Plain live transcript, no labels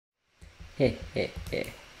Hey, hey, hey,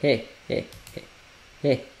 hey, hey,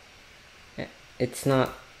 hey, hey. It's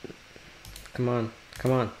not. Come on,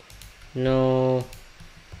 come on. No.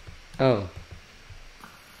 Oh.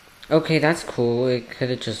 Okay, that's cool. It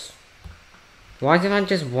could've just... Why did I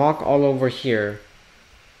just walk all over here?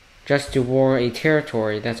 Just to war a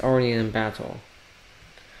territory that's already in battle.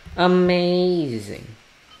 Amazing.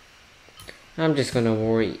 I'm just gonna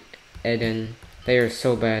war Eden. They are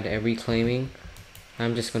so bad at reclaiming.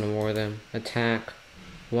 I'm just gonna war them. Attack.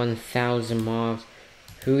 1,000 mobs.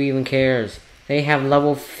 Who even cares? They have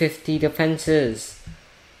level 50 defenses.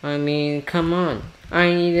 I mean, come on.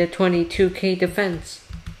 I need a 22k defense.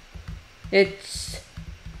 I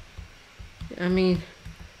mean,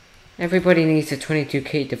 everybody needs a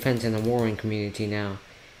 22k defense in the warring community now.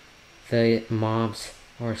 The mobs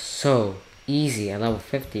are so easy at level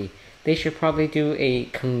 50. They should probably do a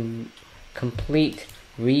complete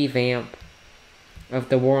revamp of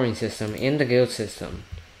the warring system and the guild system.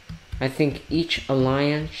 I think each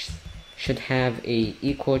alliance should have a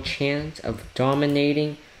equal chance of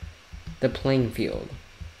dominating the playing field.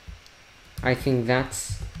 I think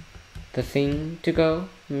that's the thing to go,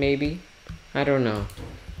 maybe. I don't know.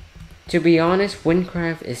 To be honest,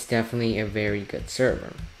 Wynncraft is definitely a very good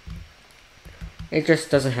server. It just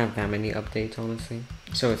doesn't have that many updates, honestly.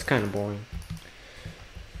 So it's kind of boring.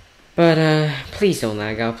 But please don't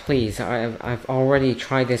lag out, please. I've already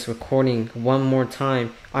tried this recording one more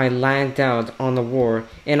time. I lagged out on the war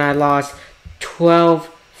and I lost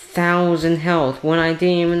 12,000 health when I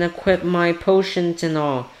didn't even equip my potions and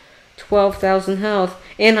all. 12,000 health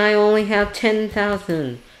and I only have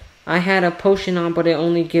 10,000. I had a potion on, but it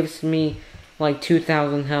only gives me like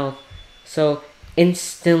 2,000 health. So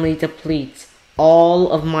instantly depletes all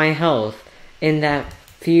of my health in that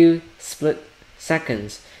few split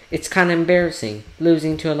seconds. It's kind of embarrassing,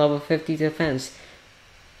 losing to a level 50 defense.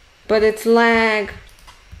 But it's lag.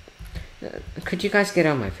 Could you guys get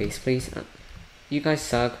out of my face, please? You guys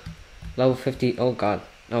suck. Level 50, oh god.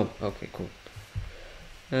 Oh, okay, cool.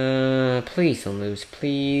 Please don't lose.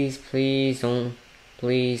 Please, please don't.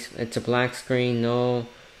 Please, it's a black screen, no.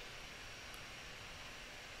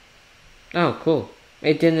 Oh, cool.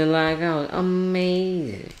 It didn't lag out.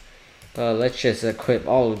 Amazing. But let's just equip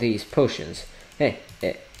all of these potions.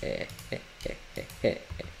 Equip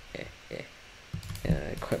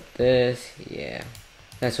this. Yeah.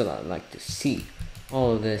 That's what I'd like to see.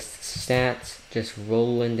 All of this stats just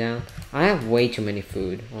rolling down. I have way too many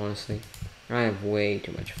food, honestly. I have way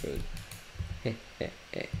too much food.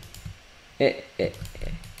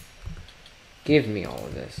 Give me all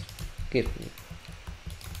of this. Give me.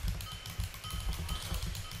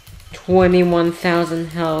 21,000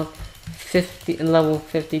 health, 50 level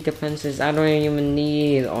 50 defenses. I don't even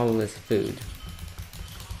need all of this food.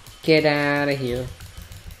 Get out of here.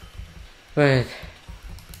 But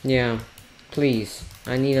yeah, please.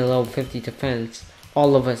 I need a level 50 defense.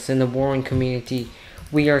 All of us in the warring community,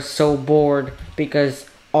 we are so bored because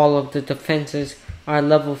all of the defenses are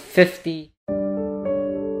level 50.